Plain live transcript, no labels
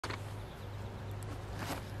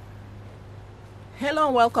Hello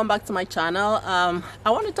and welcome back to my channel. I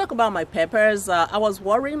want to talk about my peppers. I was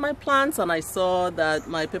watering my plants and I saw that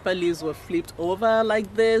my pepper leaves were flipped over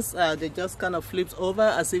like this. They just kind of flipped over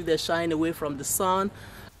as if they're shying away from the sun.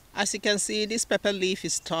 As you can see, this pepper leaf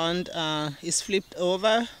is turned, is flipped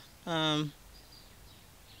over as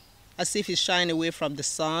if it's shying away from the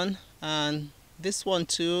sun, and this one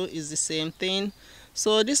too is the same thing.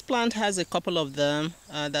 So this plant has a couple of them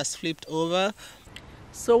that's flipped over.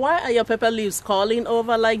 So why are your pepper leaves curling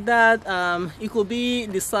over like that? It could be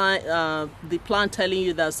the sign, the plant telling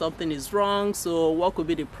you that something is wrong. So what could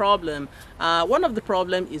be the problem? One of the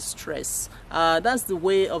problem is stress. That's the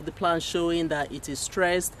way of the plant showing that it is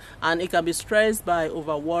stressed, and it can be stressed by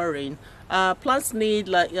overwatering. Plants need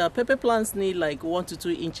pepper plants need like 1 to 2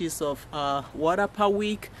 inches of water per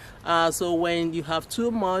week. So when you have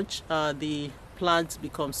too much, the plant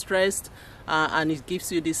becomes stressed. And it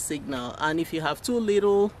gives you this signal, and if you have too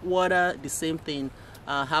little water, the same thing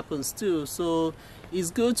happens too. So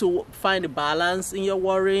it's good to find a balance in your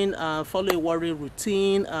watering, follow a watering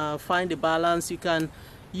routine, find a balance. You can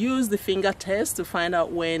use the finger test to find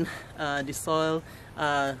out when the soil,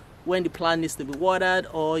 when the plant needs to be watered,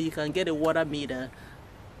 or you can get a water meter.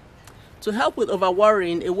 To help with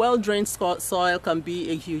overwatering, a well-drained soil can be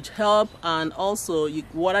a huge help, and also you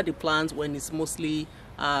water the plant when it's mostly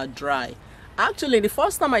dry. Actually, the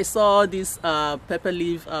first time I saw this pepper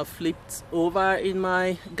leaf flipped over in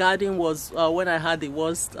my garden was when I had the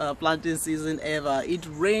worst planting season ever. It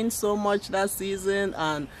rained so much that season,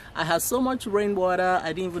 and I had so much rainwater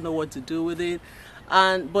I didn't even know what to do with it.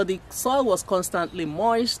 But the soil was constantly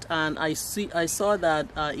moist, and I saw that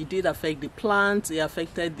it did affect the plant. It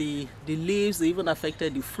affected the leaves, it even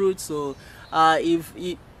affected the fruit. So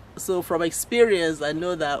So from experience, I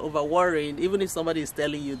know that overwatering, even if somebody is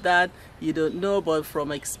telling you that, you don't know, but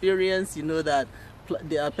from experience, you know that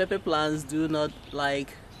the pepper plants do not like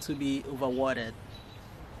to be overwatered.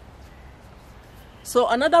 So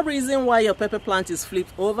another reason why your pepper plant is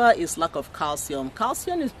flipped over is lack of calcium.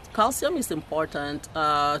 Calcium is important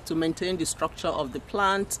to maintain the structure of the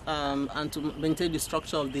plant and to maintain the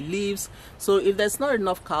structure of the leaves. So if there's not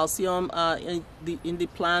enough calcium in the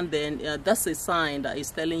plant, then that's a sign that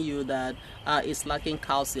is telling you that it's lacking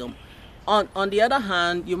calcium. On the other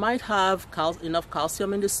hand, you might have enough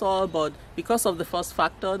calcium in the soil, but because of the first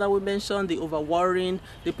factor that we mentioned, the overwatering,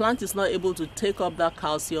 the plant is not able to take up that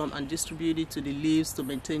calcium and distribute it to the leaves to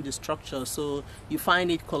maintain the structure. So you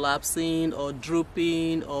find it collapsing or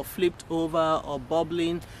drooping or flipped over or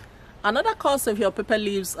bubbling. Another cause of your pepper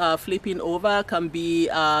leaves flipping over can be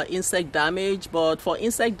insect damage, but for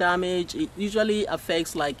insect damage, it usually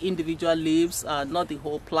affects like individual leaves, not the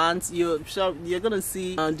whole plant. You're going to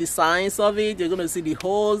see the signs of it. You're going to see the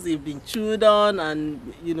holes, they've been chewed on,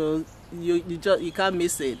 and you know, you can't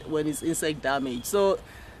miss it when it's insect damage. So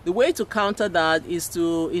the way to counter that is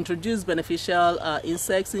to introduce beneficial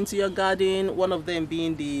insects into your garden, one of them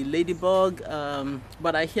being the ladybug.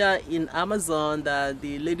 But I hear in Amazon that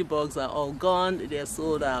the ladybugs are all gone, they're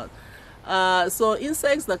sold out. So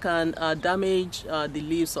insects that can damage the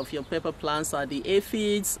leaves of your pepper plants are the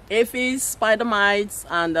aphids, spider mites,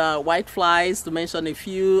 and white flies, to mention a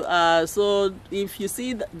few. So if you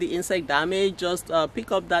see the insect damage, just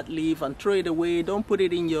pick up that leaf and throw it away. Don't put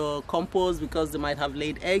it in your compost because they might have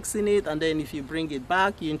laid eggs in it, and then if you bring it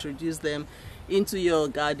back, you introduce them into your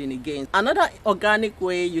garden again. Another organic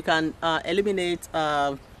way you can eliminate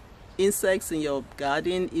insects in your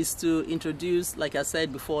garden is to introduce, like I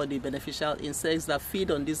said before, the beneficial insects that feed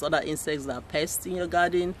on these other insects that are pests in your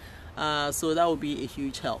garden. So that would be a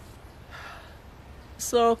huge help.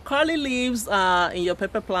 So curly leaves in your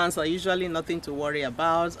pepper plants are usually nothing to worry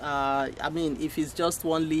about. I mean, if it's just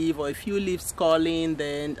one leaf or a few leaves curling,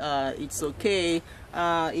 then it's okay.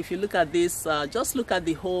 If you look at this, just look at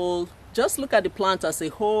the whole. Just look at the plant as a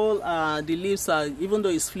whole. The leaves are, even though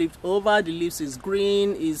it's flipped over, the leaves is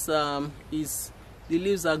green. The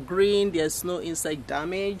leaves are green. There's no insect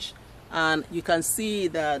damage, and you can see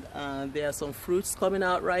that there are some fruits coming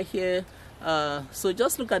out right here. So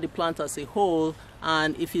just look at the plant as a whole,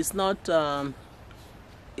 and if it's not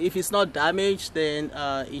damaged, then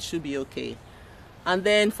it should be okay. And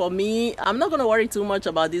then for me, I'm not going to worry too much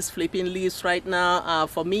about these flipping leaves right now.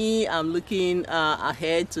 For me, I'm looking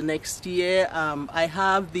ahead to next year. I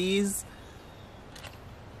have these.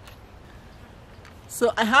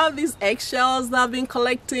 So I have these eggshells that I've been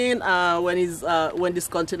collecting. When this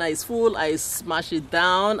container is full, I smash it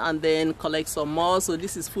down and then collect some more. So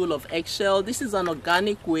this is full of eggshell. This is an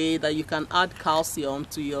organic way that you can add calcium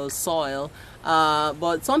to your soil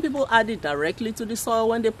But some people add it directly to the soil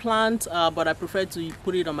when they plant, but I prefer to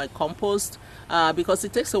put it on my compost because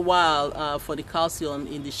it takes a while for the calcium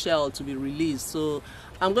in the shell to be released. So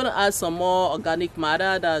I'm going to add some more organic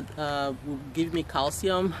matter that will give me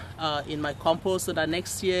calcium in my compost so that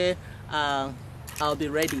next year I'll be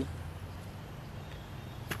ready.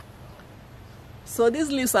 So these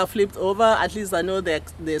leaves are flipped over. At least I know that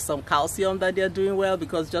there's some calcium that they're doing well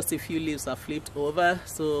because just a few leaves are flipped over.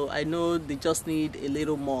 So I know they just need a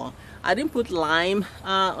little more. I didn't put lime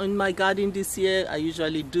in my garden this year. I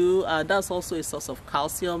usually do. That's also a source of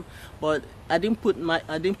calcium, but I didn't put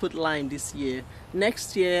lime this year.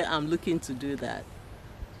 Next year I'm looking to do that.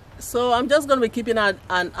 So I'm just going to be keeping an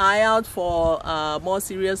eye out for more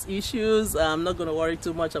serious issues. I'm not going to worry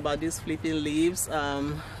too much about these flipping leaves.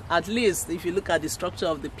 At least if you look at the structure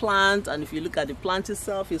of the plant and if you look at the plant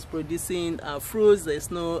itself, it's producing fruits.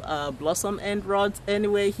 There's no blossom end rods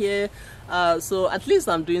anywhere here. So at least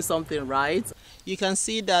I'm doing something right. You can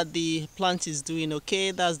see that the plant is doing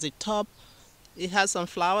okay. That's the top. It has some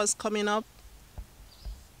flowers coming up.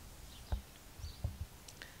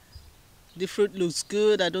 The fruit looks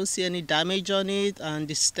good. I don't see any damage on it, and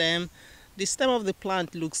the stem of the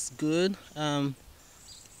plant looks good.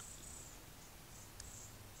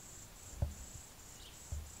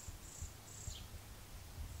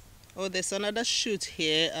 Oh, there's another shoot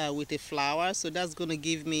here with a flower, so that's going to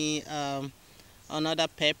give me another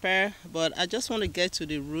pepper, but I just want to get to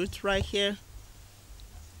the root right here.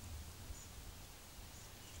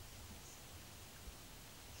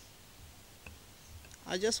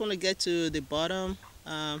 I just want to get to the bottom.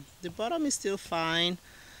 The bottom is still fine.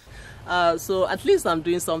 So at least I'm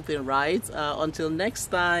doing something right. Until next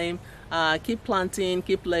time, keep planting,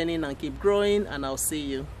 keep learning, and keep growing, and I'll see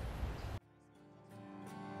you.